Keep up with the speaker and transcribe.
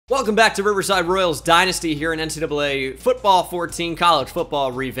Welcome back to Riverside Royals Dynasty here in NCAA Football 14 College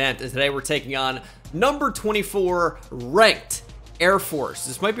Football Revamped. And today we're taking on number 24 ranked Air Force.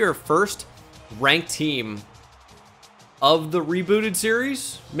 This might be our first ranked team of the rebooted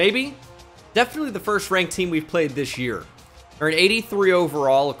series, maybe. Definitely the first ranked team we've played this year. They're an 83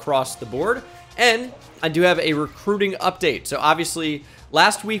 overall across the board. And I do have a recruiting update. So obviously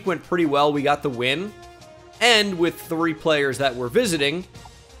last week went pretty well. We got the win. And with 3 players that we're visiting,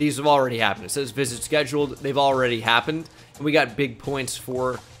 these have already happened. It says visit scheduled. They've already happened. And we got big points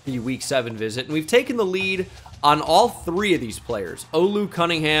for the Week 7 visit. And we've taken the lead on all 3 of these players. Olu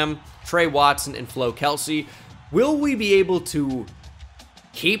Cunningham, Trey Watson, and Flo Kelsey. Will we be able to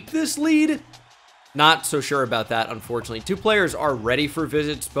keep this lead? Not so sure about that, unfortunately. 2 players are ready for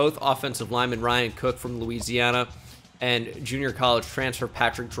visits. Both offensive lineman Ryan Cook from Louisiana and junior college transfer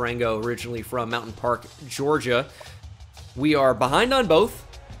Patrick Drango, originally from Mountain Park, Georgia. We are behind on both.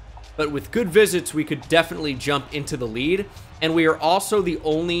 But with good visits, we could definitely jump into the lead. And we are also the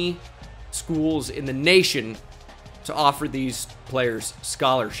only schools in the nation to offer these players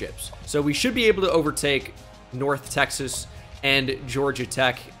scholarships. So we should be able to overtake North Texas and Georgia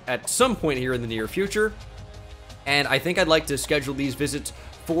Tech at some point here in the near future. And I think I'd like to schedule these visits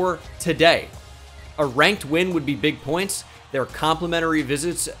for today. A ranked win would be big points. They're complimentary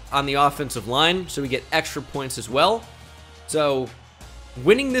visits on the offensive line, so we get extra points as well. So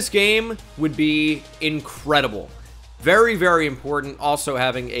winning this game would be incredible. Very, very important. Also,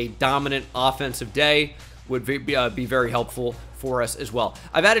 having a dominant offensive day would be very helpful for us as well.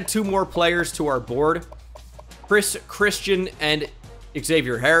 I've added 2 more players to our board, Christian and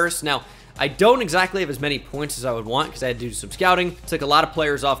Xavier Harris. Now, I don't exactly have as many points as I would want because I had to do some scouting. Took a lot of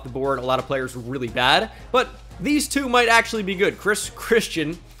players off the board. A lot of players were really bad, but these 2 might actually be good.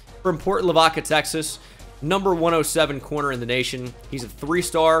 Christian from Port Lavaca, Texas. Number 107 corner in the nation. He's a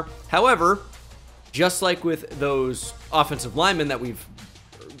 3-star. However, just like with those offensive linemen that we've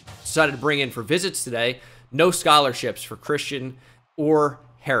decided to bring in for visits today, no scholarships for Christian or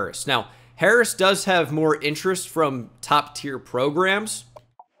Harris. Now, Harris does have more interest from top-tier programs.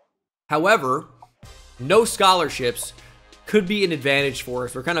 However, no scholarships could be an advantage for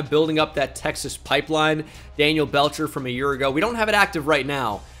us. We're kind of building up that Texas pipeline. Daniel Belcher from a year ago. We don't have it active right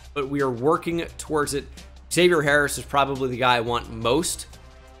now, but we are working towards it. Xavier Harris is probably the guy I want most.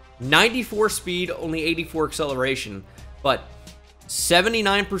 94 speed, only 84 acceleration, but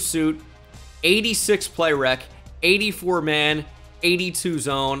 79 pursuit, 86 play rec, 84 man, 82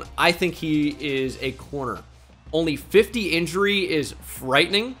 zone. I think he is a corner. Only 50 injury is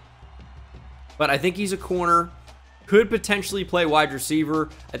frightening, but I think he's a corner. Could potentially play wide receiver.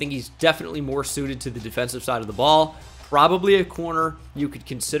 I think he's definitely more suited to the defensive side of the ball. Probably a corner. You could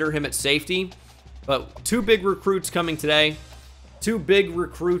consider him at safety. But 2 big recruits coming today. 2 big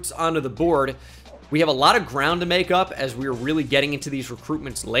recruits onto the board. We have a lot of ground to make up as we're really getting into these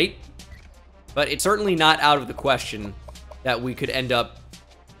recruitments late. But it's certainly not out of the question that we could end up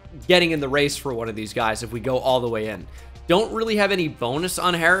getting in the race for one of these guys if we go all the way in. Don't really have any bonus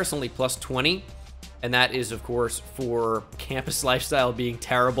on Harris, only plus 20. And that is, of course, for campus lifestyle being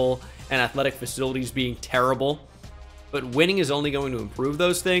terrible and athletic facilities being terrible. But winning is only going to improve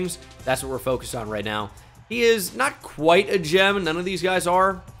those things. That's what we're focused on right now. He is not quite a gem. None of these guys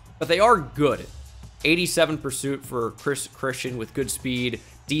are, but they are good. 87 pursuit for Christian with good speed,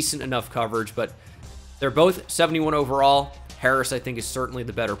 decent enough coverage, but they're both 71 overall. Harris, I think, is certainly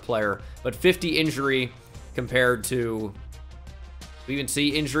the better player, but 50 injury compared to... We even see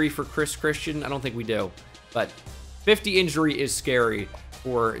injury for Christian? I don't think we do, but 50 injury is scary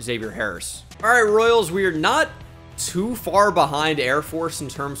for Xavier Harris. All right, Royals, we are not too far behind Air Force in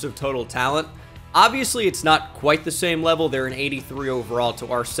terms of total talent. Obviously, it's not quite the same level. They're an 83 overall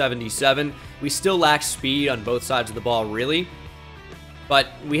to our 77. We still lack speed on both sides of the ball, really. But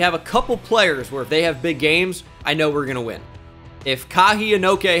we have a couple players where if they have big games, I know we're going to win. If Kahi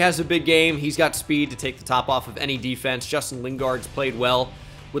Inoke has a big game, he's got speed to take the top off of any defense. Justin Lingard's played well.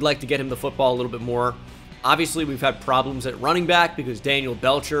 Would like to get him the football a little bit more. Obviously, we've had problems at running back because Daniel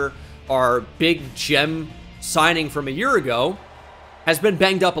Belcher, our big gem signing from a year ago, has been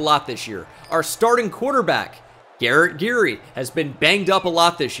banged up a lot this year. Our starting quarterback, Garrett Geary, has been banged up a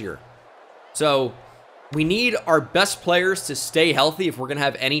lot this year. So we need our best players to stay healthy if we're going to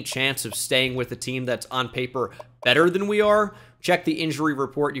have any chance of staying with a team that's on paper better than we are. Check the injury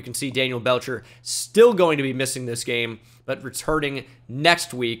report. You can see Daniel Belcher still going to be missing this game, but returning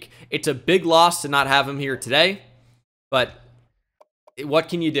next week. It's a big loss to not have him here today, but what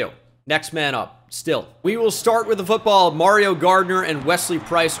can you do? Next man up. Still, we will start with the football. Mario Gardner and Wesley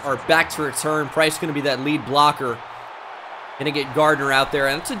Price are back to return. Price going to be that lead blocker. Gonna get Gardner out there,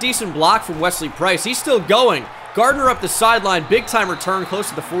 and it's a decent block from Wesley Price. He's still going. Gardner up the sideline, big time return, close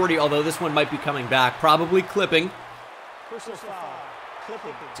to the 40, although this one might be coming back, probably clipping.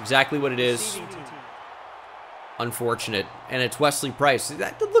 It's exactly what it is. Unfortunate, and it's Wesley Price.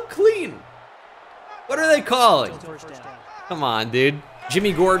 That did look clean. What are they calling? Come on, dude.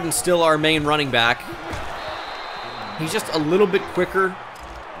 Jimmy Gordon's still our main running back. He's just a little bit quicker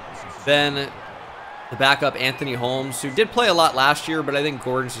than the backup Anthony Holmes, who did play a lot last year, but I think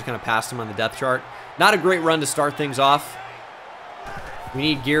Gordon's just kind of passed him on the depth chart. Not a great run to start things off. We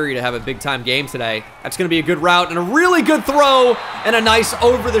need Geary to have a big-time game today. That's going to be a good route and a really good throw and a nice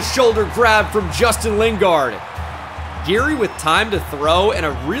over-the-shoulder grab from Justin Lingard. Geary with time to throw and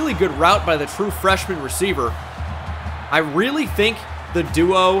a really good route by the true freshman receiver. I really think the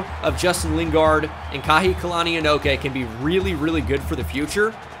duo of Justin Lingard and Kahi Kalani-Inoke can be really, really good for the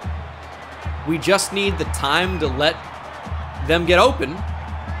future. We just need the time to let them get open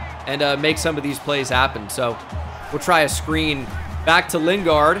and make some of these plays happen. So we'll try a screen back to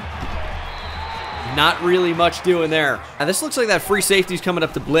Lingard. Not really much doing there. Now this looks like that free safety's coming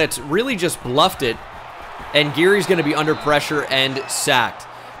up to blitz. Really just bluffed it. And Geary's going to be under pressure and sacked.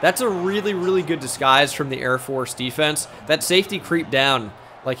 That's a really, really good disguise from the Air Force defense. That safety creeped down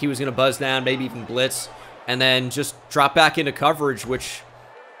like he was going to buzz down, maybe even blitz, and then just drop back into coverage, which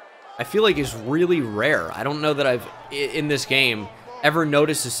I feel like is really rare. I don't know that I've, in this game, ever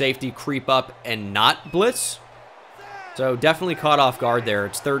noticed a safety creep up and not blitz. So definitely caught off guard there.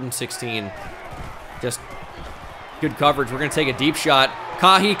 It's 3rd and 16. Just good coverage. We're going to take a deep shot.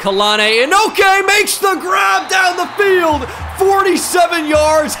 Kahi Kalani-Inoke makes the grab down the field. 47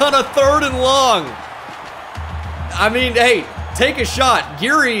 yards on a 3rd and long. I mean, hey, take a shot.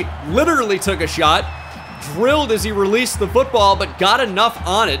 Geary literally took a shot. Drilled as he released the football, but got enough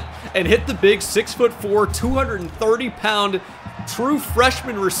on it and hit the big 6'4", 230-pound true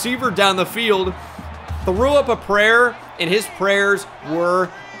freshman receiver down the field. Threw up a prayer, and his prayers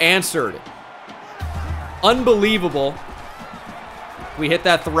were answered. Unbelievable. We hit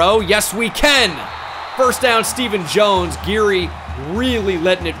that throw. Yes, we can. First down, Stephen Jones. Geary really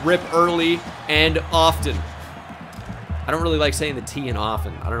letting it rip early and often. I don't really like saying the T in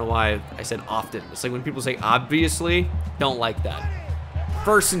often. I don't know why I said often. It's like when people say obviously, don't like that.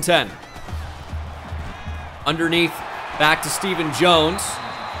 1st and 10. Underneath, back to Stephen Jones.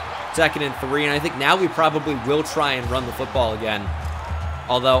 2nd and 3, and I think now we probably will try and run the football again.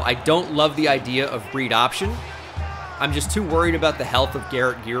 Although I don't love the idea of read option. I'm just too worried about the health of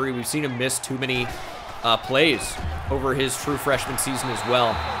Garrett Geary. We've seen him miss too many plays over his true freshman season as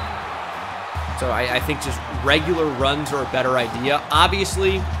well. So I think just regular runs are a better idea.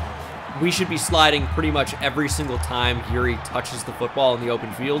 Obviously, we should be sliding pretty much every single time Geary touches the football in the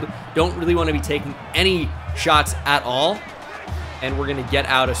open field. Don't really want to be taking any shots at all. And we're going to get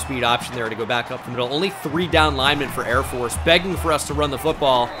out a speed option there to go back up the middle. Only 3 down linemen for Air Force, begging for us to run the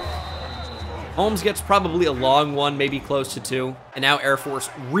football. Holmes gets probably a long one, maybe close to 2. And now Air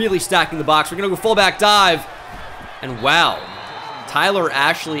Force really stacking the box. We're going to go fullback dive. And wow, Tyler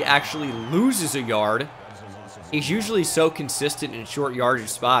Ashley actually loses a yard. He's usually so consistent in short yardage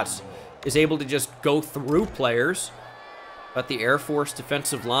spots. Is able to just go through players. But the Air Force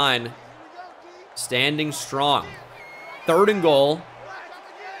defensive line standing strong. 3rd and goal.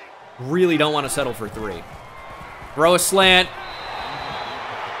 Really don't want to settle for 3. Throw a slant.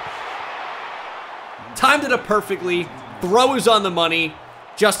 Timed it up perfectly. Throw is on the money.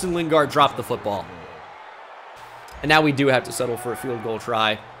 Justin Lingard dropped the football. And now we do have to settle for a field goal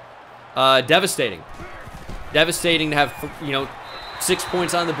try. Devastating. Devastating to have, 6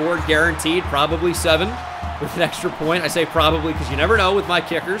 points on the board guaranteed. Probably 7 with an extra point. I say probably because you never know with my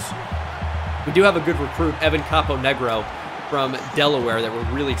kickers. We do have a good recruit, Evan Caponegro from Delaware, that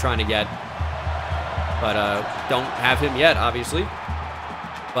we're really trying to get. But don't have him yet, obviously.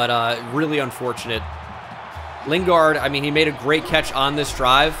 But really unfortunate. Lingard, I mean, he made a great catch on this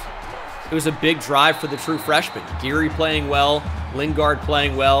drive. It was a big drive for the true freshman. Geary playing well, Lingard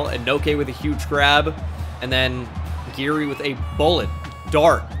playing well, and Inoke with a huge grab. And then Geary with a bullet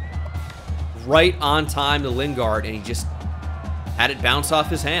dart right on time to Lingard, and he just had it bounce off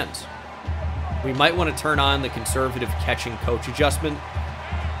his hands. We might want to turn on the conservative catching coach adjustment,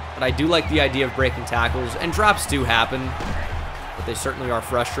 but I do like the idea of breaking tackles, and drops do happen, but they certainly are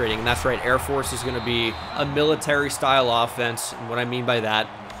frustrating. And that's right, Air Force is going to be a military-style offense, and what I mean by that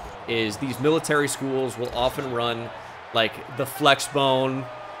is these military schools will often run like the flex bone,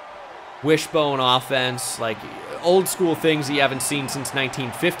 wishbone offense, like old school things that you haven't seen since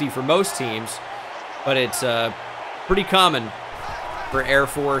 1950 for most teams, but it's pretty common for Air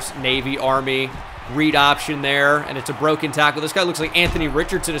Force, Navy, Army, read option there, and it's a broken tackle. This guy looks like Anthony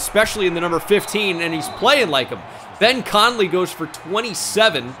Richardson, especially in the number 15, and he's playing like him. Ben Conley goes for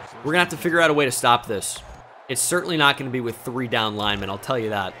 27. We're going to have to figure out a way to stop this. It's certainly not going to be with 3 down linemen, I'll tell you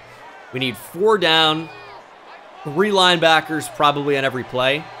that. We need 4 down, 3 linebackers probably on every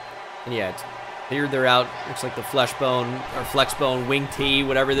play. And yeah, it's here they're out. Looks like the flex bone, wing tee,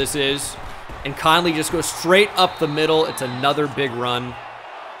 whatever this is. And Conley just goes straight up the middle. It's another big run.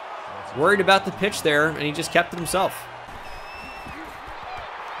 Worried about the pitch there, and he just kept it himself.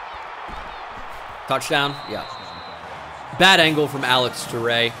 Touchdown? Yeah. Bad angle from Alex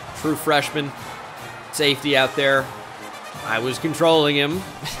Duray. True freshman. Safety out there. I was controlling him.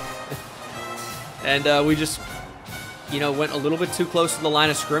 And we just, you know, went a little bit too close to the line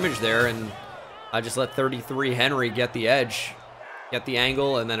of scrimmage there, and I just let 33 Henry get the edge, get the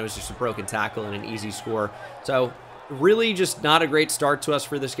angle, and then it was just a broken tackle and an easy score. So really just not a great start to us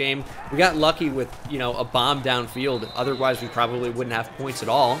for this game. We got lucky with, you know, a bomb downfield. Otherwise, we probably wouldn't have points at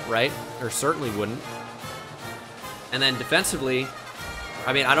all, right? Or certainly wouldn't. And then defensively,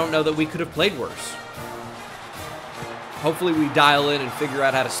 I mean, I don't know that we could have played worse. Hopefully we dial in and figure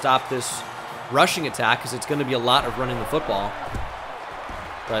out how to stop this rushing attack, because it's going to be a lot of running the football.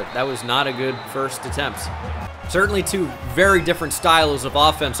 But that was not a good first attempt. Certainly 2 very different styles of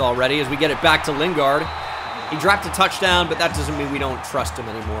offense already as we get it back to Lingard. He dropped a touchdown, but that doesn't mean we don't trust him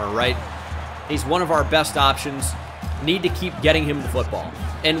anymore, right? He's one of our best options. Need to keep getting him the football.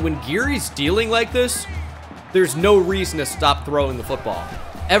 And when Geary's dealing like this, there's no reason to stop throwing the football.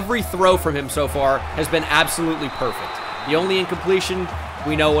 Every throw from him so far has been absolutely perfect. The only incompletion,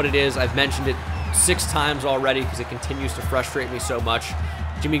 we know what it is. I've mentioned it 6 times already because it continues to frustrate me so much.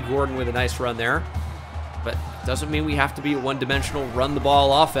 Jimmy Gordon with a nice run there. But doesn't mean we have to be a one-dimensional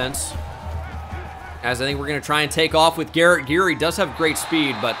run-the-ball offense. As I think we're going to try and take off with Garrett Geary. Does have great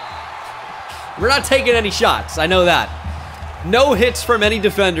speed, but we're not taking any shots. I know that. No hits from any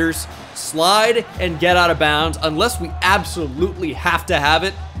defenders. Slide and get out of bounds. Unless we absolutely have to have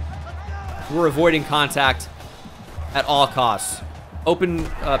it, we're avoiding contact at all costs. Open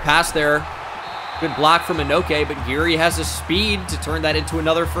pass there. Good block from Inoke, but Geary has the speed to turn that into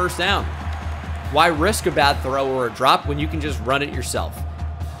another first down. Why risk a bad throw or a drop when you can just run it yourself?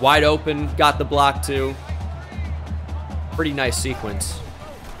 Wide open, got the block too. Pretty nice sequence.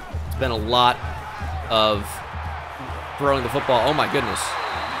 It's been a lot of throwing the football. Oh my goodness.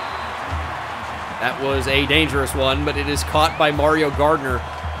 That was a dangerous one, but it is caught by Mario Gardner.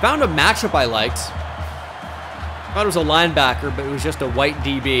 Found a matchup I liked. Thought it was a linebacker, but it was just a white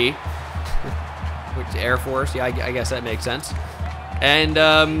DB. Which Air Force, yeah, I guess that makes sense. And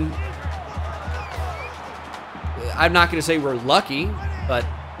I'm not going to say we're lucky, but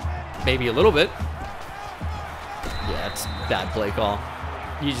maybe a little bit. Yeah, it's a bad play call.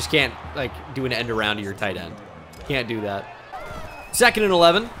 You just can't, like, do an end around to your tight end. Can't do that. 2nd and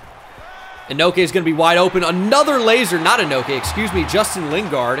 11. Inoke is going to be wide open. Another laser, not Inoke, excuse me, Justin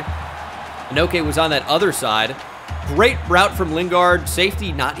Lingard. Inoke was on that other side. Great route from Lingard.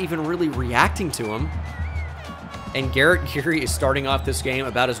 Safety not even really reacting to him. And Garrett Geary is starting off this game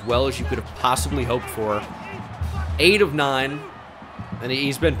about as well as you could have possibly hoped for. 8 of 9. And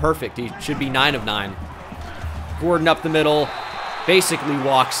he's been perfect. He should be 9 of 9. Gordon up the middle. Basically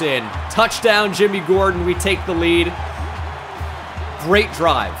walks in. Touchdown, Jimmy Gordon. We take the lead. Great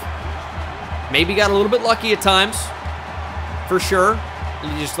drive. Maybe got a little bit lucky at times. For sure. You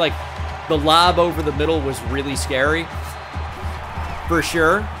just like... The lob over the middle was really scary, for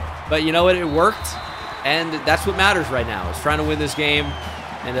sure. But you know what? It worked, and that's what matters right now, is trying to win this game,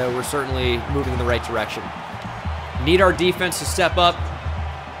 and we're certainly moving in the right direction. Need our defense to step up,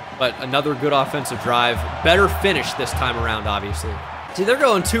 but another good offensive drive. Better finish this time around, obviously. See, they're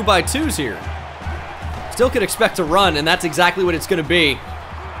going 2-by-2s here. Still could expect to run, and that's exactly what it's going to be.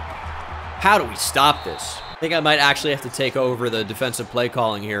 How do we stop this? I think I might actually have to take over the defensive play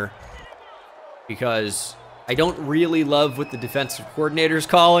calling here, because I don't really love what the defensive coordinator's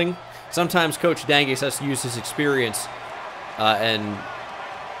calling. Sometimes Coach Dangus has to use his experience and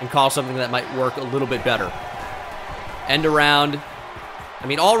call something that might work a little bit better. End around. I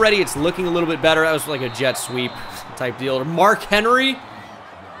mean, already it's looking a little bit better. That was like a jet sweep type deal. Mark Henry. Did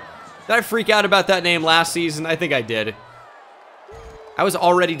I freak out about that name last season? I think I did. I was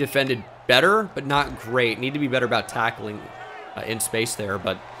already defended better, but not great. Need to be better about tackling in space there,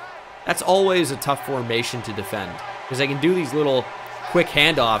 but that's always a tough formation to defend, because they can do these little quick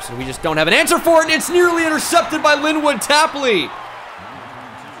handoffs, and we just don't have an answer for it, and it's nearly intercepted by Linwood Tapley.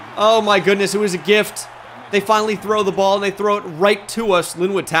 Oh my goodness, it was a gift. They finally throw the ball, and they throw it right to us.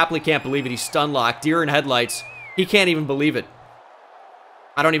 Linwood Tapley can't believe it. He's stun locked. Deer in headlights. He can't even believe it.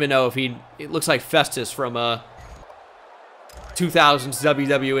 I don't even know if it looks like Festus from 2000s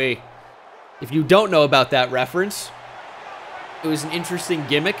WWE. If you don't know about that reference, it was an interesting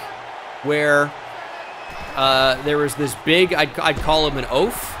gimmick where there was this big, I'd call him an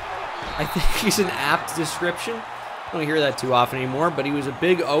oaf. I think he's an apt description. I don't hear that too often anymore, but he was a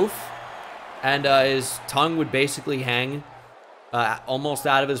big oaf, and his tongue would basically hang almost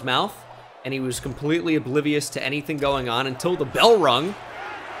out of his mouth, and he was completely oblivious to anything going on until the bell rung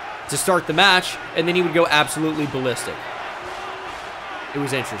to start the match, and then he would go absolutely ballistic. It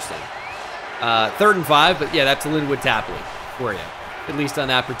was interesting. 3rd and 5, but yeah, that's Linwood Tapley for you, at least on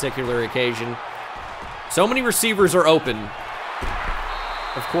that particular occasion. So many receivers are open.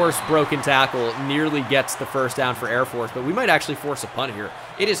 Of course, broken tackle nearly gets the first down for Air Force, but we might actually force a punt here.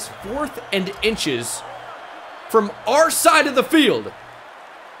 It is 4th and inches from our side of the field.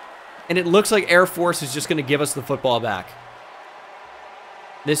 And it looks like Air Force is just going to give us the football back.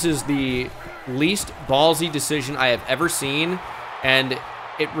 This is the least ballsy decision I have ever seen, and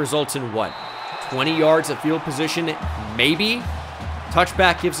it results in what? 20 yards of field position, maybe?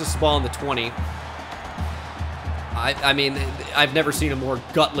 Touchback gives us the ball on the 20. I mean, I've never seen a more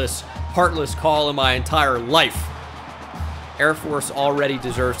gutless, heartless call in my entire life. Air Force already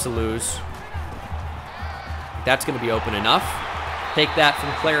deserves to lose. That's going to be open enough. Take that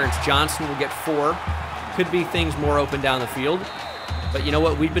from Clarence Johnson. We'll get 4. Could be things more open down the field. But you know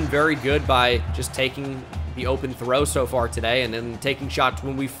what? We've been very good by just taking the open throw so far today and then taking shots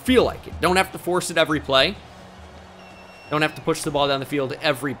when we feel like it. Don't have to force it every play. Don't have to push the ball down the field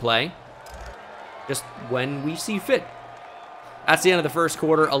every play. Just when we see fit. That's the end of the first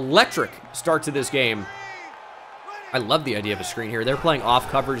quarter. Electric start to this game. I love the idea of a screen here. They're playing off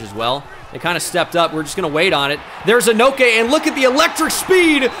coverage as well. They kind of stepped up. We're just going to wait on it. There's Inoke, and look at the electric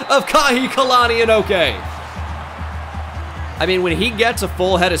speed of Kahi Kalani Inoke. I mean, when he gets a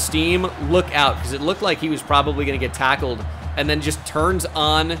full head of steam, look out, because it looked like he was probably going to get tackled, and then just turns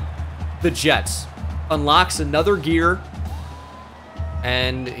on the jets. Unlocks another gear,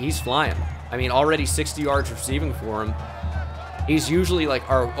 and he's flying. I mean, already 60 yards receiving for him. He's usually like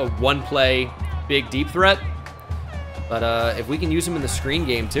a one-play big deep threat. But if we can use him in the screen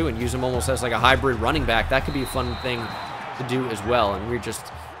game too and use him almost as like a hybrid running back, that could be a fun thing to do as well. And we're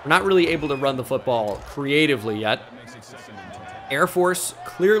not really able to run the football creatively yet. Air Force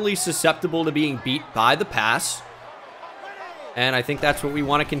clearly susceptible to being beat by the pass. And I think that's what we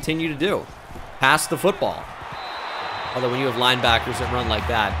want to continue to do. Pass the football. Although when you have linebackers that run like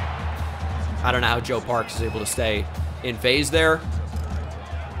that, I don't know how Joe Parks is able to stay in phase there.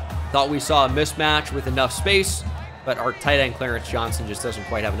 Thought we saw a mismatch with enough space, but our tight end Clarence Johnson just doesn't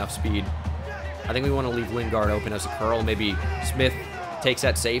quite have enough speed. I think we want to leave Lingard open as a curl. Maybe Smith takes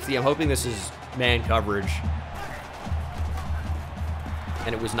that safety. I'm hoping this is man coverage.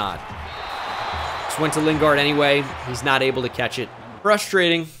 And it was not. Just went to Lingard anyway. He's not able to catch it.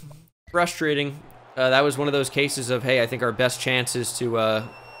 Frustrating. Frustrating. That was one of those cases of, hey, I think our best chance is to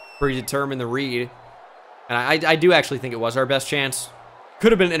predetermine the read. And I do actually think it was our best chance.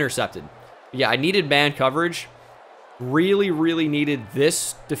 Could have been intercepted. Yeah, I needed man coverage. Really, really needed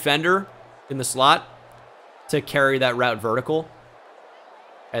this defender in the slot to carry that route vertical.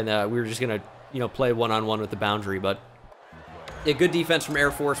 And we were just going to, play one-on-one with the boundary. But yeah, good defense from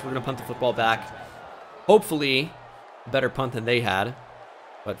Air Force. We're going to punt the football back. Hopefully, a better punt than they had.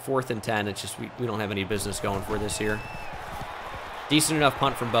 But 4th and 10, it's just we don't have any business going for this here. Decent enough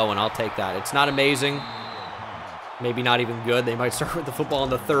punt from Bowen. I'll take that. It's not amazing. Maybe not even good. They might start with the football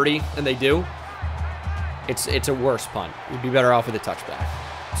on the 30, and they do. It's a worse punt. We'd be better off with a touchback.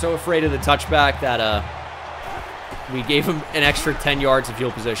 So afraid of the touchback that we gave him an extra 10 yards of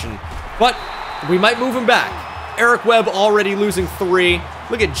field position. But we might move him back. Eric Webb already losing 3.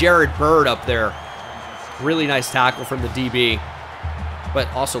 Look at Jared Bird up there. Really nice tackle from the DB. But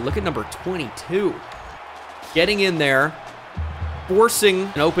also look at number 22. Getting in there. Forcing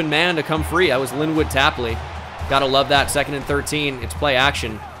an open man to come free. That was Linwood Tapley. Gotta love that. 2nd and 13. It's play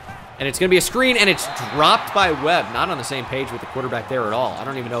action. And it's going to be a screen, and it's dropped by Webb. Not on the same page with the quarterback there at all. I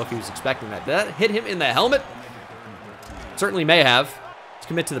don't even know if he was expecting that. Did that hit him in the helmet? Certainly may have. Let's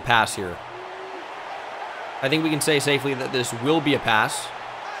commit to the pass here. I think we can say safely that this will be a pass.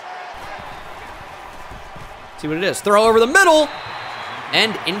 See what it is. Throw over the middle.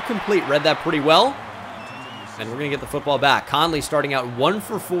 And incomplete. Read that pretty well. And we're going to get the football back. Conley starting out 1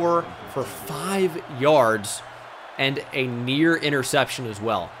 for 4 for 5 yards. And a near interception as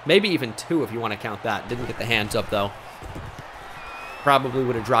well. Maybe even 2 if you want to count that. Didn't get the hands up, though. Probably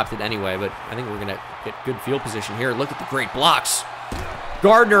would have dropped it anyway, but I think we're going to get good field position here. Look at the great blocks.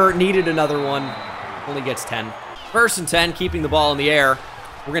 Gardner needed another one. Only gets 10. 1st and 10, keeping the ball in the air.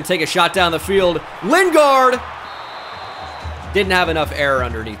 We're going to take a shot down the field. Lingard didn't have enough air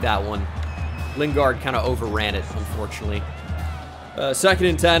underneath that one. Lingard kind of overran it, unfortunately. 2nd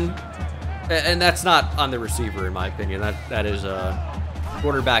and 10. And that's not on the receiver, in my opinion. That is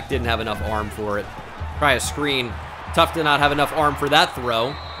quarterback didn't have enough arm for it. Try a screen. Tough to not have enough arm for that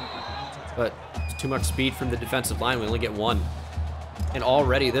throw. But it's too much speed from the defensive line. We only get 1. And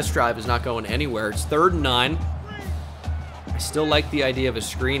already this drive is not going anywhere. It's 3rd and 9. I still like the idea of a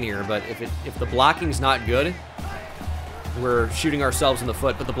screen here, but if the blocking's not good, we're shooting ourselves in the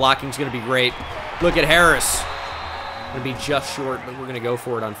foot, but the blocking's going to be great. Look at Harris. Going to be just short, but we're going to go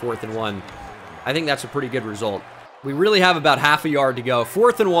for it on 4th and 1. I think that's a pretty good result. We really have about half a yard to go.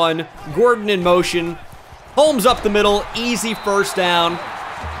 4th and 1. Gordon in motion. Holmes up the middle. Easy first down.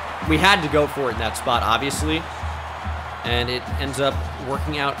 We had to go for it in that spot, obviously. And it ends up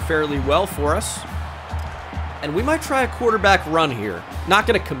working out fairly well for us. And we might try a quarterback run here. Not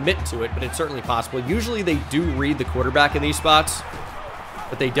going to commit to it, but it's certainly possible. Usually they do read the quarterback in these spots,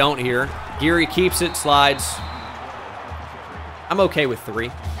 but they don't here. Geary keeps it, slides. I'm okay with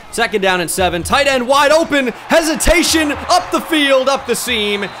 3. 2nd down and 7. Tight end wide open. Hesitation up the field, up the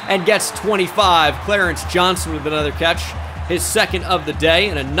seam, and gets 25. Clarence Johnson with another catch. His 2nd of the day,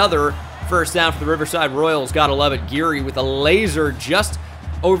 and another first down for the Riverside Royals. Gotta love it. Geary with a laser just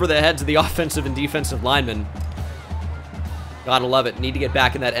over the heads of the offensive and defensive linemen. Gotta love it. Need to get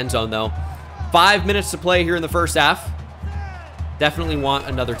back in that end zone, though. 5 minutes to play here in the first half. Definitely want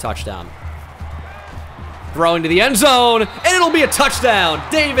another touchdown. Throwing to the end zone, and it'll be a touchdown.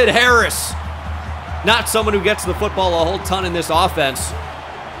 David Harris. Not someone who gets the football a whole ton in this offense,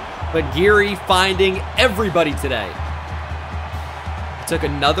 but Geary finding everybody today. Took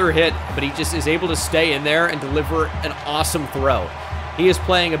another hit, but he just is able to stay in there and deliver an awesome throw. He is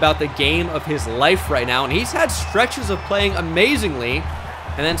playing about the game of his life right now, and he's had stretches of playing amazingly,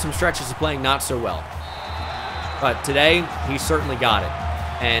 and then some stretches of playing not so well. But today, he certainly got it.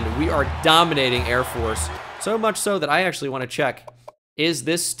 And we are dominating Air Force, so much so that I actually want to check, is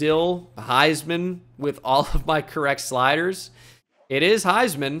this still Heisman with all of my correct sliders? It is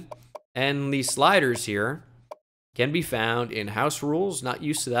Heisman, and the sliders here can be found in house rules. Not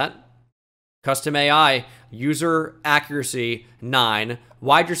used to that. Custom AI, user accuracy 9,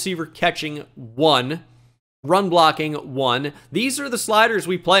 wide receiver catching 1, run blocking 1. These are the sliders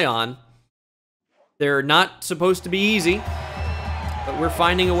we play on. They're not supposed to be easy, but we're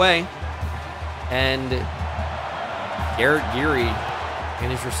finding a way. And Garrett Geary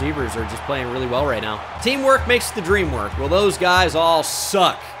and his receivers are just playing really well right now. Teamwork makes the dream work. Well, those guys all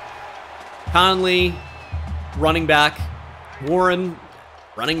suck. Conley, running back. Warren,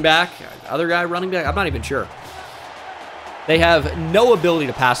 running back. Other guy, running back. I'm not even sure. They have no ability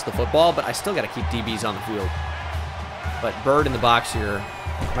to pass the football, but I still got to keep DBs on the field. But Bird in the box here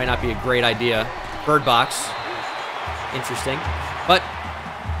might not be a great idea. Bird box. Interesting. But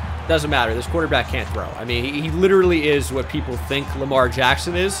doesn't matter. This quarterback can't throw. I mean, he literally is what people think Lamar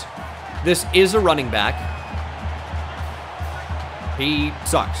Jackson is. This is a running back. He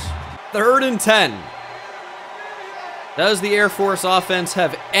sucks. 3rd and 10. Does the Air Force offense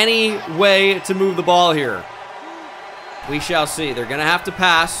have any way to move the ball here? We shall see. They're going to have to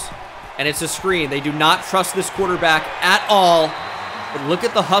pass, and it's a screen. They do not trust this quarterback at all. But look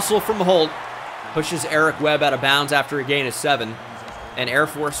at the hustle from Holt. Pushes Eric Webb out of bounds after a gain of 7. And Air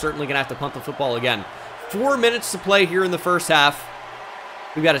Force certainly going to have to punt the football again. 4 minutes to play here in the first half.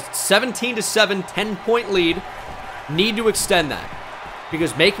 We've got a 17-7, 10-point lead. Need to extend that.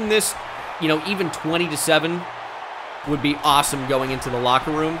 Because making this, even 20-7 would be awesome going into the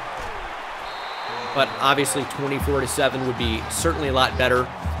locker room. But obviously 24-7 would be certainly a lot better.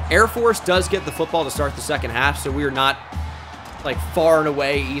 Air Force does get the football to start the second half, so we are not far and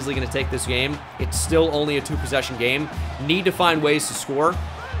away easily going to take this game. It's still only a 2-possession game. Need to find ways to score.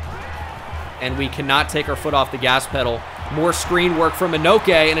 And we cannot take our foot off the gas pedal. More screen work from Inoke,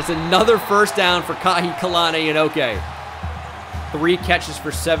 and it's another first down for Kahi Kalane Inoke. 3 catches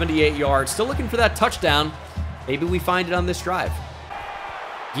for 78 yards. Still looking for that touchdown. Maybe we find it on this drive.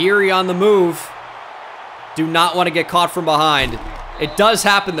 Geary on the move. Do not want to get caught from behind. It does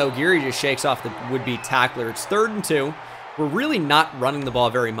happen, though. Geary just shakes off the would-be tackler. It's 3rd and 2. We're really not running the ball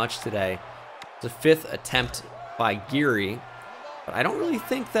very much today. It's a 5th attempt by Geary. But I don't really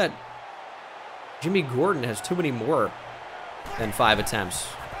think that Jimmy Gordon has too many more than 5 attempts.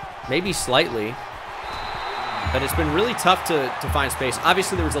 Maybe slightly. But it's been really tough to find space.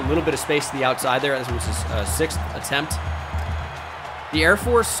 Obviously, there was a little bit of space to the outside there. This was his 6th attempt. The Air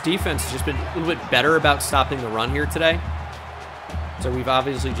Force defense has just been a little bit better about stopping the run here today. So we've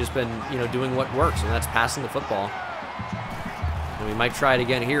obviously just been, doing what works, and that's passing the football. And we might try it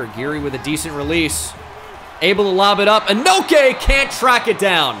again here. Geary with a decent release. Able to lob it up. Inoke can't track it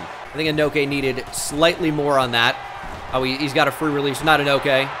down. I think Inoke needed slightly more on that. Oh, he's got a free release. Not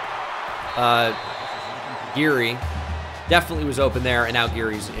Inoke. Geary definitely was open there, and now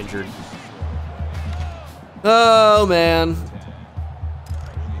Geary's injured. Oh, man.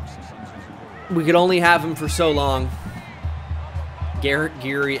 We could only have him for so long. Garrett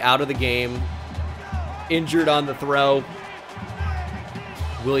Geary out of the game. Injured on the throw.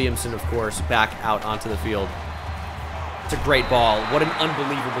 Williamson, of course, back out onto the field. It's a great ball. What an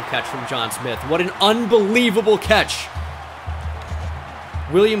unbelievable catch from John Smith. What an unbelievable catch.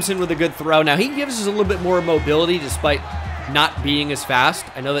 Williamson with a good throw. Now, he gives us a little bit more mobility despite not being as fast.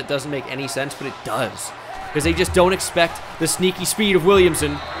 I know that doesn't make any sense, but it does. Because they just don't expect the sneaky speed of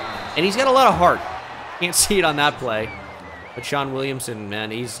Williamson. And he's got a lot of heart. Can't see it on that play. But Sean Williamson,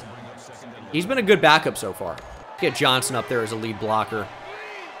 man, he's been a good backup so far. Get Johnson up there as a lead blocker.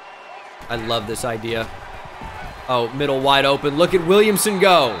 I love this idea. Oh, middle wide open. Look at Williamson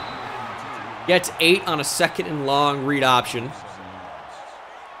go. Gets 8 on a 2nd and long read option.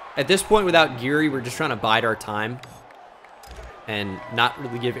 At this point, without Geary, we're just trying to bide our time and not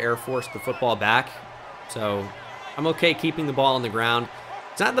really give Air Force the football back. So I'm okay keeping the ball on the ground.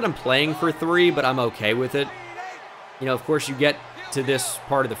 It's not that I'm playing for 3, but I'm okay with it. You know, of course, you get to this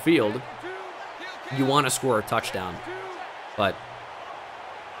part of the field, you want to score a touchdown. But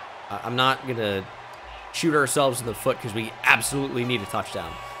I'm not going to shoot ourselves in the foot because we absolutely need a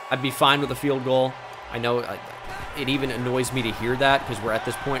touchdown. I'd be fine with a field goal. I know it even annoys me to hear that because we're at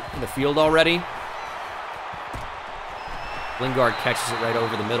this point in the field already. Lingard catches it right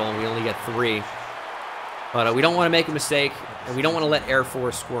over the middle, and we only get 3. But we don't want to make a mistake, and we don't want to let Air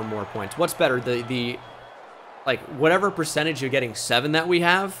Force score more points. What's better, like, whatever percentage of getting 7 that we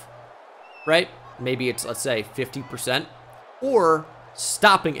have, right? Maybe it's, let's say, 50%, or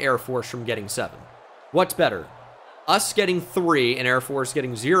stopping Air Force from getting 7. What's better? Us getting 3 and Air Force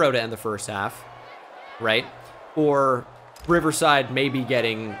getting 0 to end the first half, right? Or Riverside maybe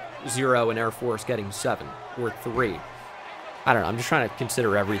getting 0 and Air Force getting 7 or 3. I don't know. I'm just trying to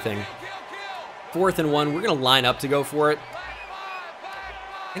consider everything. 4th and 1. We're going to line up to go for it.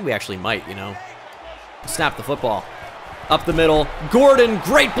 I think we actually might, you know. Snap the football. Up the middle. Gordon,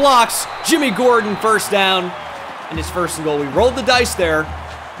 great blocks. Jimmy Gordon, first down. And his 1st and goal. We rolled the dice there.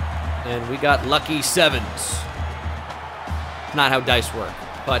 And we got lucky 7s. Not how dice work.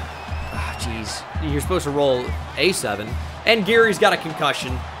 But, jeez. You're supposed to roll a 7. And Gary's got a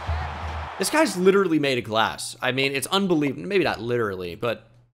concussion. This guy's literally made of glass. I mean, it's unbelievable. Maybe not literally, but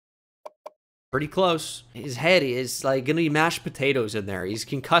pretty close. His head is like going to be mashed potatoes in there. He's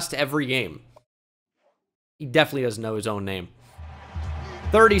concussed every game. He definitely doesn't know his own name.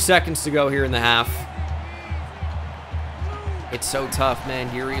 30 seconds to go here in the half. It's so tough,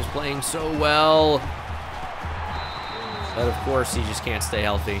 man. Geary is playing so well. But of course, he just can't stay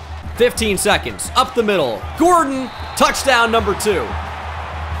healthy. 15 seconds. Up the middle. Gordon, touchdown number 2.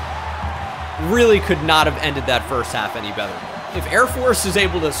 Really could not have ended that first half any better. If Air Force is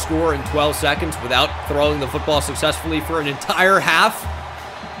able to score in 12 seconds without throwing the football successfully for an entire half,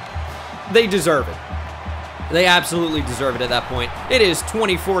 they deserve it. They absolutely deserve it at that point. It is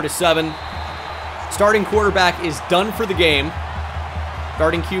 24-7. Starting quarterback is done for the game.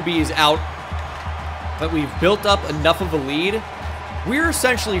 Starting QB is out. But we've built up enough of a lead. We're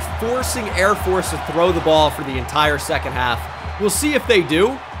essentially forcing Air Force to throw the ball for the entire second half. We'll see if they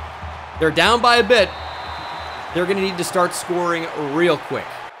do. They're down by a bit. They're going to need to start scoring real quick.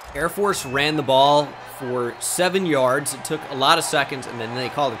 Air Force ran the ball for 7 yards. It took a lot of seconds, and then they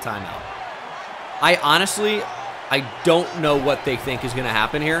called a timeout. I don't know what they think is going to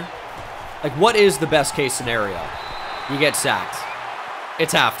happen here. Like, what is the best case scenario? You get sacked.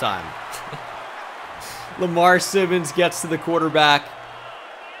 It's halftime. Lamar Simmons gets to the quarterback.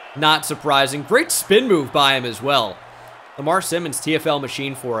 Not surprising. Great spin move by him as well. Lamar Simmons, TFL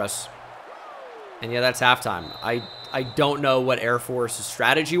machine for us. And yeah, that's halftime. I don't know what Air Force's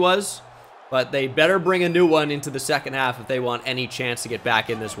strategy was, but they better bring a new one into the second half if they want any chance to get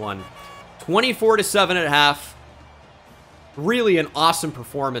back in this one. 24-7 at half. Really an awesome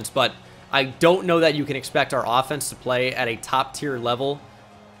performance, but I don't know that you can expect our offense to play at a top-tier level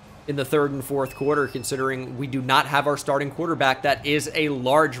in the 3rd and 4th quarter, considering we do not have our starting quarterback. That is a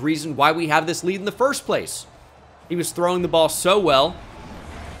large reason why we have this lead in the first place. He was throwing the ball so well,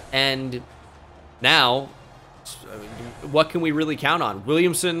 and now, what can we really count on?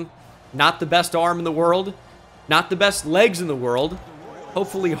 Williamson, not the best arm in the world, not the best legs in the world.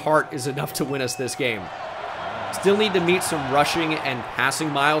 Hopefully heart is enough to win us this game. Still need to meet some rushing and passing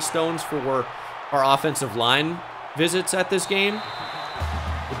milestones for our offensive line. visits at this game.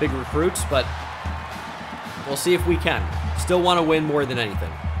 The big recruits, but we'll see if we can. Still want to win more than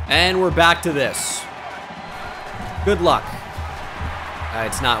anything. And we're back to this. Good luck.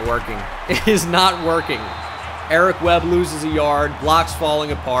 It's not working. It is not working. Eric Webb loses a yard. Blocks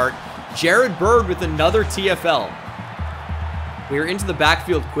falling apart. Jared Bird with another TFL. We were into the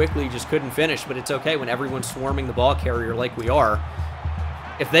backfield quickly, just couldn't finish, but it's okay when everyone's swarming the ball carrier like we are.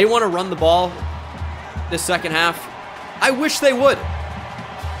 If they want to run the ball this second half, I wish they would.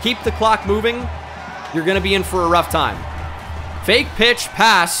 Keep the clock moving. You're going to be in for a rough time. Fake pitch,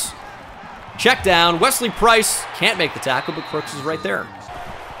 pass, check down. Wesley Price can't make the tackle, but Crooks is right there.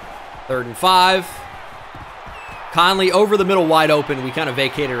 3rd and 5. Conley over the middle, wide open. We kind of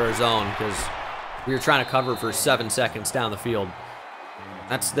vacated our zone because we were trying to cover for 7 seconds down the field.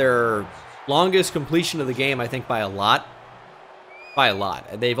 That's their longest completion of the game, I think, by a lot. By a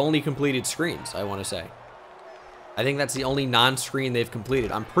lot. They've only completed screens, I want to say. I think that's the only non-screen they've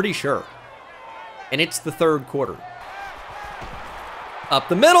completed. I'm pretty sure. And it's the 3rd quarter. Up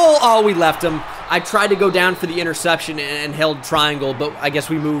the middle. Oh, we left him. I tried to go down for the interception and held triangle, but I guess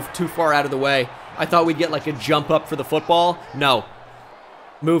we moved too far out of the way. I thought we'd get like a jump up for the football. No.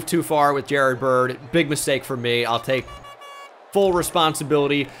 Moved too far with Jared Bird. Big mistake for me. I'll take full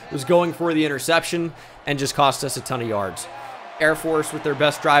responsibility. Was going for the interception and just cost us a ton of yards. Air Force with their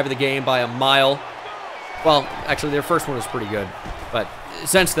best drive of the game by a mile. Well, actually, their first one was pretty good, but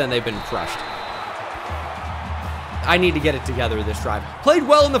since then, they've been crushed. I need to get it together this drive. Played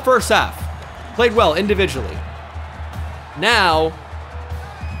well in the first half. Played well individually. Now,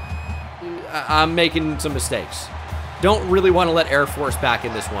 I'm making some mistakes. Don't really want to let Air Force back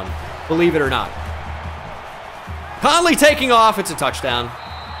in this one, believe it or not. Conley taking off. It's a touchdown.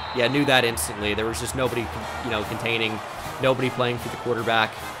 Yeah, knew that instantly. There was just nobody, containing, nobody playing for the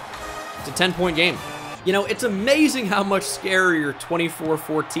quarterback. It's a 10-point game. It's amazing how much scarier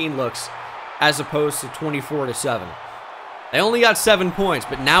 24-14 looks as opposed to 24-7. They only got 7 points,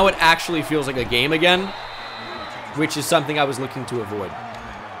 but now it actually feels like a game again, which is something I was looking to avoid.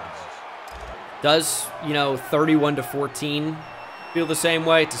 Does, 31-14 feel the same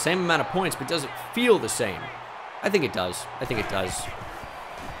way? It's the same amount of points, but does it feel the same? I think it does. I think it does.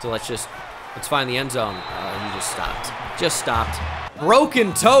 So let's find the end zone. He just stopped. Just stopped.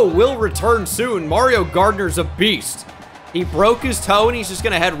 Broken toe will return soon. Mario Gardner's a beast. He broke his toe, and he's just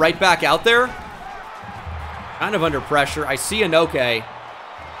going to head right back out there. Kind of under pressure. I see Inoke.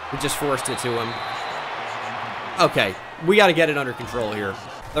 We just forced it to him. Okay, we got to get it under control here.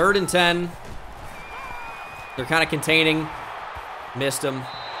 3rd and 10. They're kind of containing. Missed him.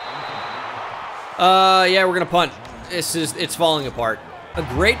 Yeah, we're going to punt. It's falling apart. A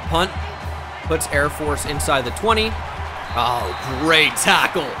great punt. Puts Air Force inside the 20. Oh, great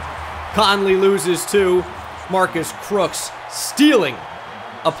tackle. Conley loses 2. Marcus Crooks stealing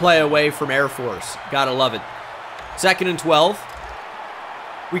a play away from Air Force. Gotta love it. 2nd and 12.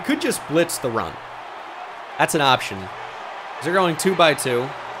 We could just blitz the run. That's an option. They're going 2 by 2.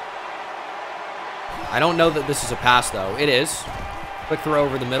 I don't know that this is a pass, though. It is. Quick throw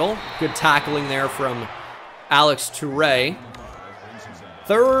over the middle. Good tackling there from Alex Toure.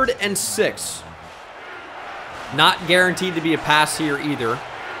 3rd and 6. Not guaranteed to be a pass here either.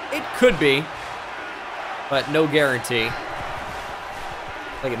 It could be, but no guarantee.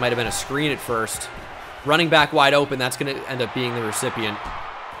 I think it might have been a screen at first. Running back wide open, that's going to end up being the recipient.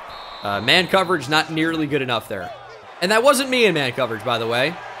 Man coverage, not nearly good enough there. And that wasn't me in man coverage, by the way.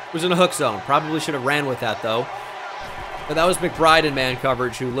 It was in a hook zone. Probably should have ran with that, though. But that was McBride in man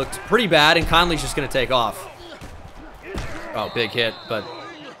coverage, who looked pretty bad, and Conley's just going to take off. Oh, big hit, but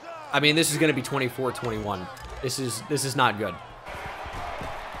I mean, this is going to be 24-21. This is not good.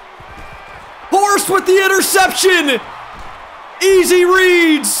 Horst with the interception! Easy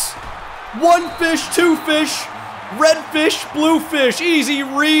reads! 1 fish, 2 fish, red fish, blue fish. Easy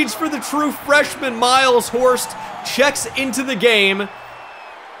reads for the true freshman. Miles Horst checks into the game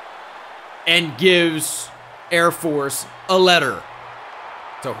and gives Air Force a letter.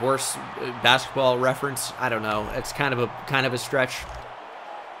 It's a Horst basketball reference. I don't know. It's kind of a stretch.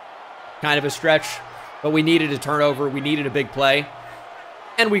 Kind of a stretch. But we needed a turnover. We needed a big play.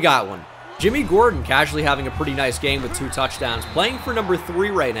 And we got one. Jimmy Gordon casually having a pretty nice game with 2 touchdowns. Playing for number 3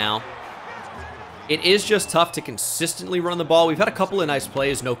 right now. It is just tough to consistently run the ball. We've had a couple of nice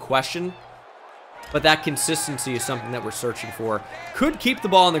plays, no question. But that consistency is something that we're searching for. Could keep the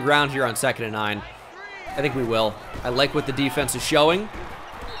ball on the ground here on 2nd and 9. I think we will. I like what the defense is showing.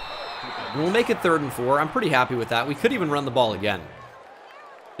 And we'll make it 3rd and 4. I'm pretty happy with that. We could even run the ball again.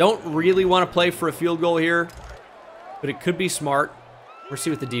 Don't really want to play for a field goal here, but it could be smart. We'll see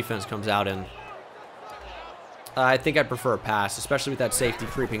what the defense comes out in. I think I'd prefer a pass, especially with that safety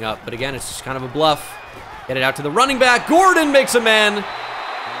creeping up. But again, it's just kind of a bluff. Get it out to the running back. Gordon makes a man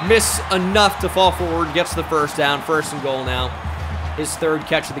miss enough to fall forward. Gets the first down. 1st and goal now. His 3rd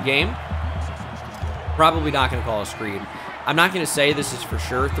catch of the game. Probably not going to call a screen. I'm not going to say this is for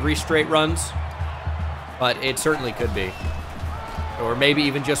sure 3 straight runs, but it certainly could be. Or maybe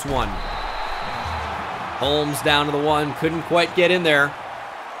even just 1. Holmes down to the 1. Couldn't quite get in there.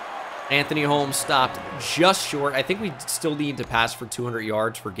 Anthony Holmes stopped just short. I think we still need to pass for 200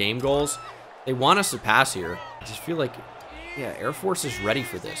 yards for game goals. They want us to pass here. I just feel like, yeah, Air Force is ready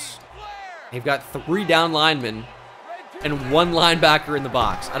for this. They've got 3 down linemen and 1 linebacker in the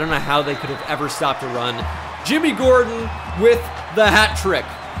box. I don't know how they could have ever stopped a run. Jimmy Gordon with the hat trick.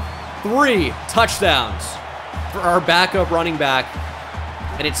 3 touchdowns for our backup running back,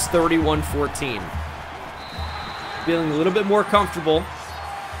 and it's 31-14. Feeling a little bit more comfortable,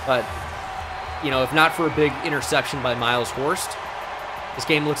 but, you know, if not for a big interception by Miles Horst, this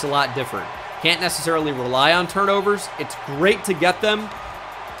game looks a lot different. Can't necessarily rely on turnovers. It's great to get them,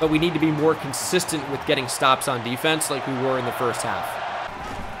 but we need to be more consistent with getting stops on defense like we were in the first half.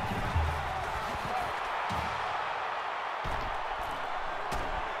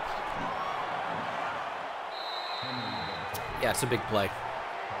 Yeah, it's a big play.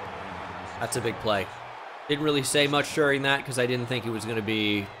 That's a big play. Didn't really say much during that because I didn't think it was going to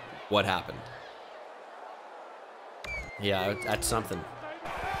be what happened. Yeah, that's something.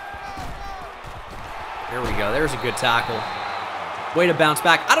 There we go. There's a good tackle. Way to bounce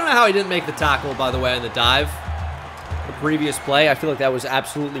back. I don't know how he didn't make the tackle, by the way, on the dive. The previous play, I feel like that was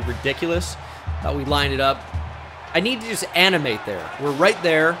absolutely ridiculous. Thought we lined it up. I need to just animate there. We're right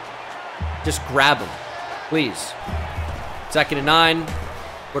there. Just grab him, please. 2nd and 9.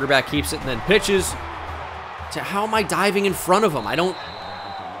 Quarterback keeps it and then pitches. How am I diving in front of him?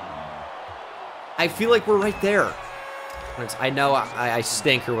 I feel like we're right there. I know I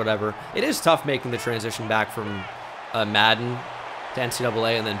stink or whatever. It is tough making the transition back from Madden to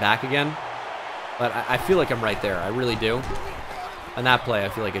NCAA and then back again. But I feel like I'm right there. I really do. On that play, I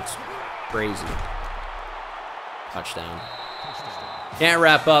feel like it's crazy. Touchdown. Can't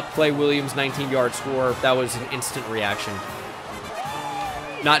wrap up. Clay Williams, 19-yard score. That was an instant reaction.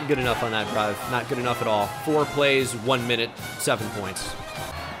 Not good enough on that drive. Not good enough at all. 4 plays, 1 minute, 7 points.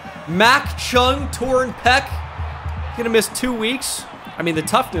 Mac Chung, torn pec. Gonna miss 2 weeks. I mean, the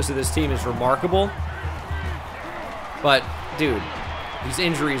toughness of this team is remarkable. But, dude, these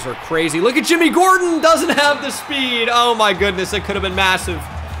injuries are crazy. Look at Jimmy Gordon. Doesn't have the speed. Oh, my goodness. It could have been massive.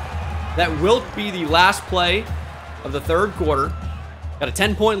 That will be the last play of the 3rd quarter. Got a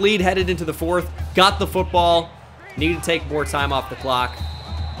 10-point lead headed into the 4th. Got the football. Need to take more time off the clock.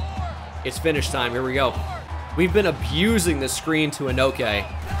 It's finish time. Here we go. We've been abusing this screen to Inoke.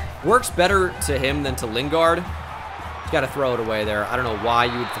 Works better to him than to Lingard. He's got to throw it away there. I don't know why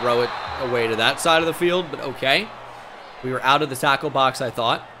you would throw it away to that side of the field, but okay. We were out of the tackle box, I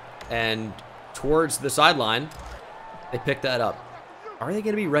thought, and towards the sideline. They picked that up. Are they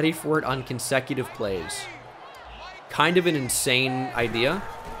going to be ready for it on consecutive plays? Kind of an insane idea,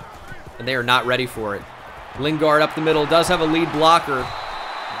 and they are not ready for it. Lingard up the middle does have a lead blocker.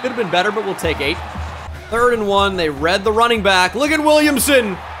 Could have been better, but we'll take 8. 3rd and 1. They read the running back. Look at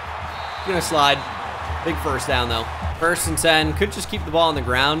Williamson. Gonna slide. Big first down, though. 1st and 10. Could just keep the ball on the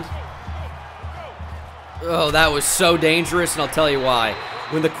ground. Oh, that was so dangerous, and I'll tell you why.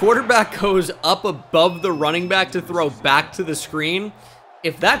 When the quarterback goes up above the running back to throw back to the screen,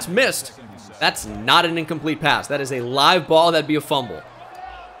 if that's missed, that's not an incomplete pass. That is a live ball. That'd be a fumble.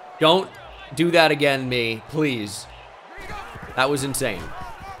 Don't do that again, me, please. That was insane.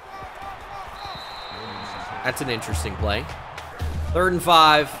 That's an interesting play. 3rd and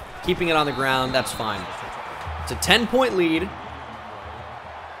 5. Keeping it on the ground. That's fine. It's a 10-point lead.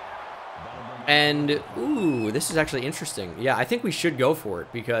 And, ooh, this is actually interesting. Yeah, I think we should go for it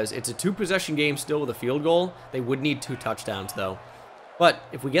because it's a 2-possession game still with a field goal. They would need 2 touchdowns, though. But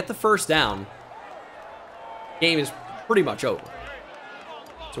if we get the first down, game is pretty much over.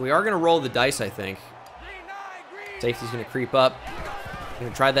 So we are going to roll the dice, I think. Safety's going to creep up.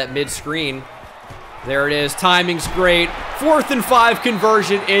 Going to try that mid-screen. There it is. Timing's great. 4th and 5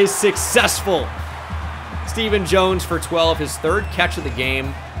 conversion is successful. Stephen Jones for 12, his 3rd catch of the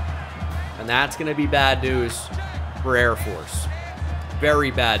game. And that's going to be bad news for Air Force.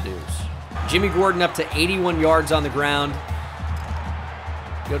 Very bad news. Jimmy Gordon up to 81 yards on the ground.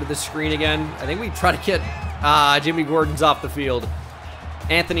 Go to the screen again. I think we try to get Jimmy Gordon's off the field.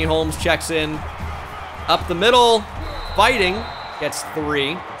 Anthony Holmes checks in. Up the middle. Fighting. Gets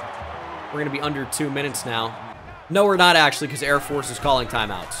 3. We're going to be under 2 minutes now. No, we're not actually because Air Force is calling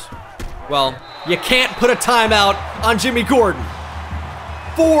timeouts. Well, you can't put a timeout on Jimmy Gordon.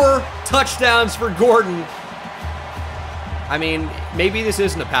 4 touchdowns for Gordon. I mean, maybe this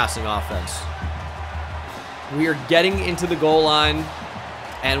isn't a passing offense. We are getting into the goal line,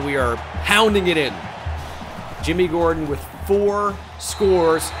 and we are pounding it in. Jimmy Gordon with 4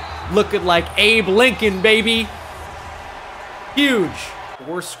 scores, looking like Abe Lincoln, baby. Huge.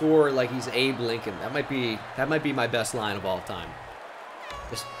 4 score like he's Abe Lincoln. That might be my best line of all time.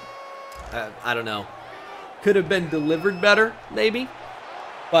 Just, I don't know. Could have been delivered better, maybe.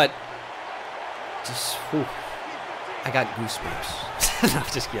 But, just, whew, I got goosebumps. No,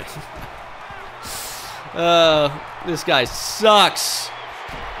 just kidding. This guy sucks.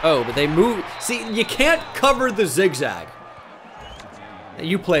 Oh, but they move. See, you can't cover the zigzag.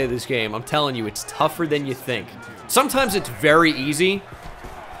 You play this game, I'm telling you, it's tougher than you think. Sometimes it's very easy.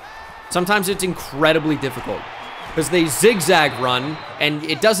 Sometimes it's incredibly difficult. Because they zigzag run, and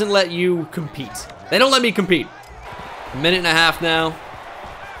it doesn't let you compete. They don't let me compete. 1.5 minutes now.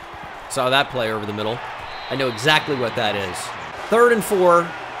 Saw that play over the middle. I know exactly what that is. 3rd and 4.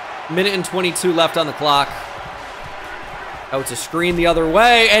 1:22 left on the clock. Oh, it's a screen the other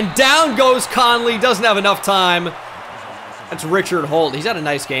way, and down goes Conley. Doesn't have enough time. That's Richard Holt. He's had a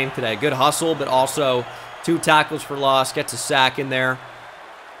nice game today. Good hustle, but also 2 tackles for loss. Gets a sack in there.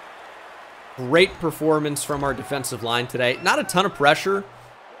 Great performance from our defensive line today. Not a ton of pressure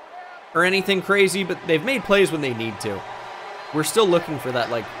or anything crazy, but they've made plays when they need to. We're still looking for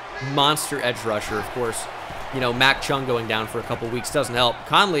that, like, monster edge rusher, of course. You know, Mac Chung going down for a couple weeks doesn't help.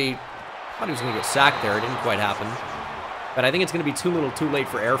 Conley, thought he was going to get sacked there. It didn't quite happen. But I think it's going to be too little too late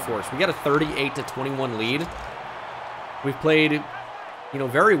for Air Force. We got a 38-21 lead. We've played, you know,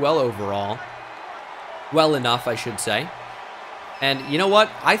 very well overall. Well enough, I should say. And you know what?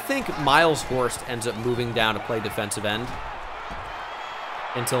 I think Miles Horst ends up moving down to play defensive end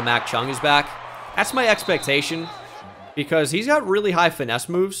until Mac Chung is back. That's my expectation because he's got really high finesse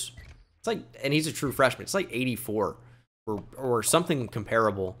moves. It's like, and he's a true freshman. It's like 84 or something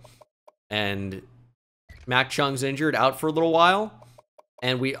comparable. And Mac Chung's injured, out for a little while.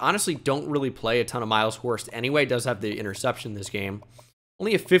 And we honestly don't really play a ton of Miles Horst anyway. Does have the interception this game.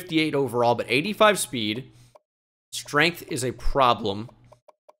 Only a 58 overall, but 85 speed. Strength is a problem.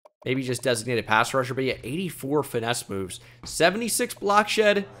 Maybe just designated pass rusher, but yeah, 84 finesse moves. 76 block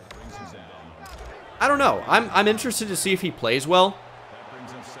shed. I don't know. I'm interested to see if he plays well.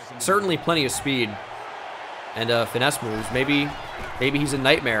 Certainly plenty of speed and finesse moves. Maybe he's a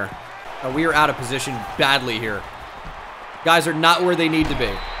nightmare. We are out of position badly here. Guys are not where they need to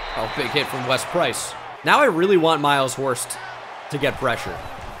be. Oh, big hit from Wes Price. Now I really want Miles Horst to get pressure.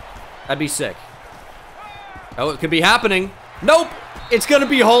 That'd be sick. Oh, it could be happening. Nope. It's going to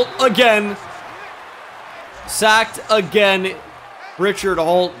be Holt again. Sacked again. Richard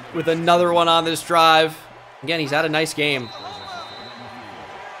Holt with another one on this drive. Again, he's had a nice game.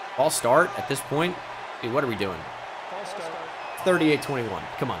 Ball start at this point. Dude, what are we doing? 38-21.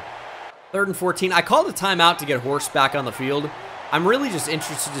 Come on. 3rd and 14. I called a timeout to get Horst back on the field. I'm really just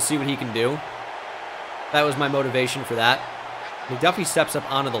interested to see what he can do. That was my motivation for that. McDuffie steps up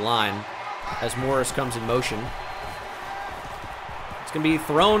onto the line as Morris comes in motion. It's going to be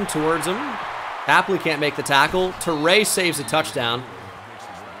thrown towards him. Tapley can't make the tackle. Teray saves a touchdown.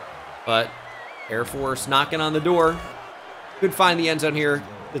 But Air Force knocking on the door. Could find the end zone here.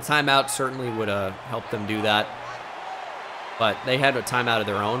 The timeout certainly would help them do that. But they had a timeout of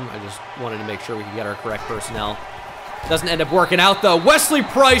their own. I just wanted to make sure we could get our correct personnel. Doesn't end up working out, though. Wesley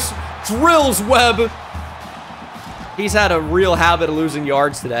Price drills Webb. He's had a real habit of losing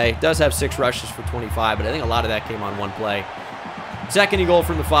yards today. Does have 6 rushes for 25, but I think a lot of that came on one play. 2nd and goal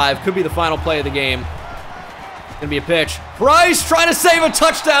from the 5. Could be the final play of the game. Gonna be a pitch. Price trying to save a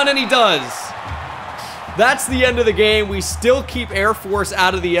touchdown, and he does. That's the end of the game. We still keep Air Force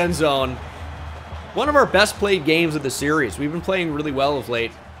out of the end zone. One of our best played games of the series. We've been playing really well of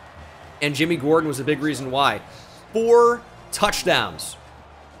late. And Jimmy Gordon was a big reason why. 4 touchdowns.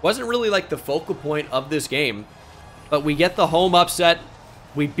 Wasn't really like the focal point of this game. But we get the home upset.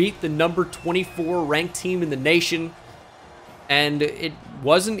 We beat the number 24 ranked team in the nation. And it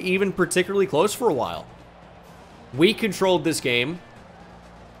wasn't even particularly close for a while. We controlled this game.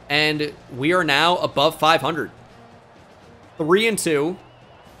 And we are now above 500. 3-2.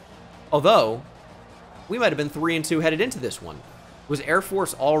 Although, we might have been 3-2 headed into this one. Was Air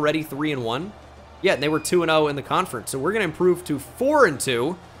Force already 3-1? Yeah, and they were 2-0 in the conference. So we're going to improve to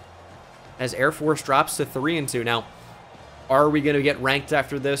 4-2 as Air Force drops to 3-2. Now, are we going to get ranked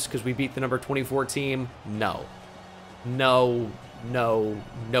after this because we beat the number 24 team? No. No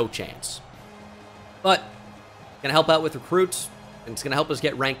chance. But, going to help out with recruits. and it's going to help us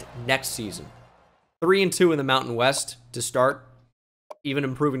get ranked next season. 3-2 in the Mountain West to start, even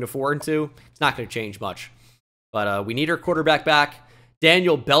improving to 4-2. It's not going to change much. But we need our quarterback back.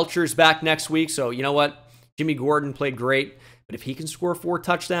 Daniel Belcher's back next week, so you know what? Jimmy Gordon played great, but if he can score 4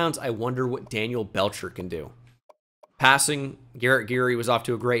 touchdowns, I wonder what Daniel Belcher can do. Passing, Garrett Geary was off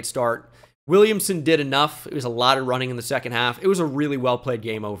to a great start. Williamson did enough. It was a lot of running in the second half. It was a really well-played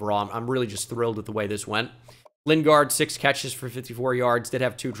game overall. I'm really just thrilled with the way this went. Lingard, 6 catches for 54 yards, did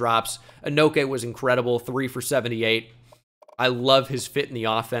have 2 drops. Anoke was incredible, 3 for 78. I love his fit in the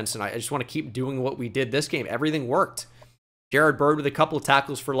offense, and I just want to keep doing what we did this game. Everything worked. Jared Bird with a couple of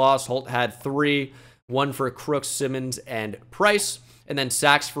tackles for loss. Holt had 3, 1 for Crooks, Simmons, and Price. And then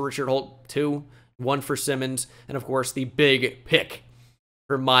sacks for Richard Holt, 2, 1 for Simmons. And, of course, the big pick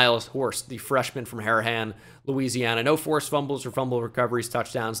for Miles Horst, the freshman from Harahan, Louisiana. No forced fumbles or fumble recoveries,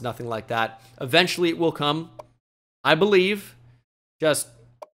 touchdowns, nothing like that. Eventually it will come, I believe, just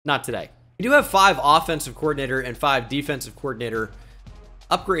not today. We do have 5 offensive coordinator and 5 defensive coordinator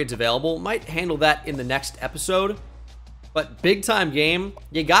upgrades available. Might handle that in the next episode. But big time game,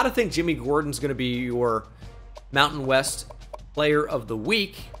 you got to think Jimmy Gordon's going to be your Mountain West Player of the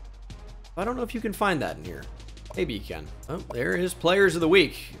Week. I don't know if you can find that in here. Maybe you can. Oh, there is Players of the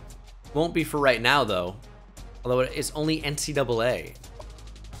Week. Won't be for right now, though. Although it's only NCAA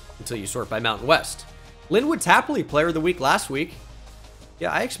until you sort by Mountain West. Linwood Tapley, Player of the Week last week.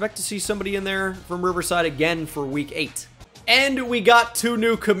 Yeah, I expect to see somebody in there from Riverside again for Week 8. And we got 2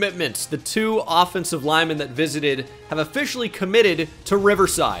 new commitments. The 2 offensive linemen that visited have officially committed to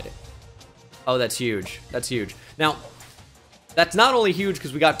Riverside. Oh, that's huge. That's huge. Now, that's not only huge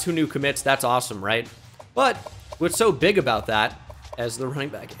because we got 2 new commits. That's awesome, right? But what's so big about that, as the running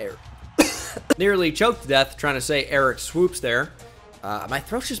back Eric nearly choked to death trying to say Eric Swoops there. My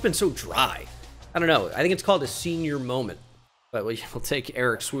throat's just been so dry. I don't know. I think it's called a senior moment. But we'll take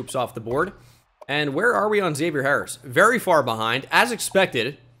Eric Swoops off the board. And where are we on Xavier Harris? Very far behind, as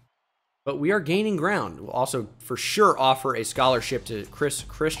expected. But we are gaining ground. We'll also, for sure, offer a scholarship to Chris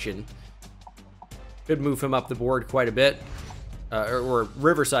Christian. Could move him up the board quite a bit. Or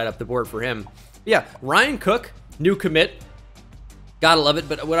Riverside up the board for him. Yeah, Ryan Cook, new commit. Gotta love it.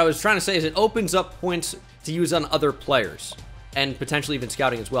 But what I was trying to say is it opens up points to use on other players. And potentially even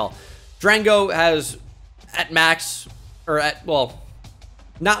scouting as well. Drango has, at max, or at, well,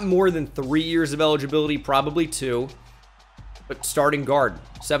 not more than 3 years of eligibility, probably 2. But starting guard,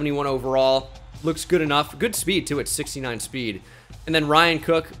 71 overall. Looks good enough. Good speed, too, at 69 speed. And then Ryan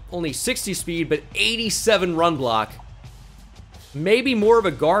Cook, only 60 speed, but 87 run block. Maybe more of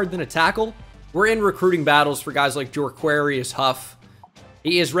a guard than a tackle. We're in recruiting battles for guys like Jorquarius Huff.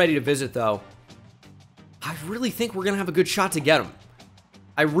 He is ready to visit, though. I really think we're going to have a good shot to get him.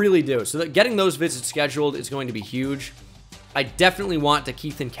 I really do. So that getting those visits scheduled is going to be huge. I definitely want to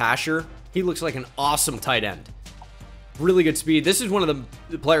Keithan Casher. He looks like an awesome tight end. Really good speed. This is one of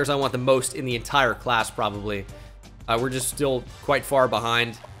the players I want the most in the entire class, probably. We're just still quite far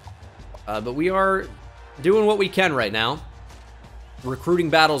behind. But we are doing what we can right now. Recruiting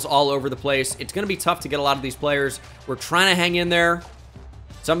battles all over the place. It's going to be tough to get a lot of these players. We're trying to hang in there.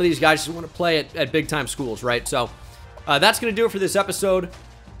 Some of these guys just want to play at big-time schools, right? So that's going to do it for this episode.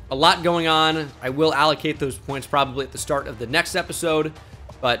 A lot going on. I will allocate those points probably at the start of the next episode.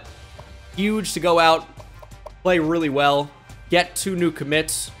 But huge to go out, play really well, get 2 new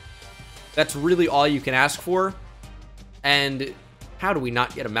commits. That's really all you can ask for. And how do we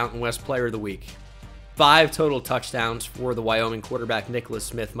not get a Mountain West Player of the Week? 5 total touchdowns for the Wyoming quarterback, Nicholas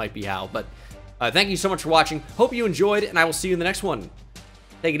Smith, might be how. But thank you so much for watching. Hope you enjoyed, and I will see you in the next one.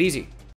 Take it easy.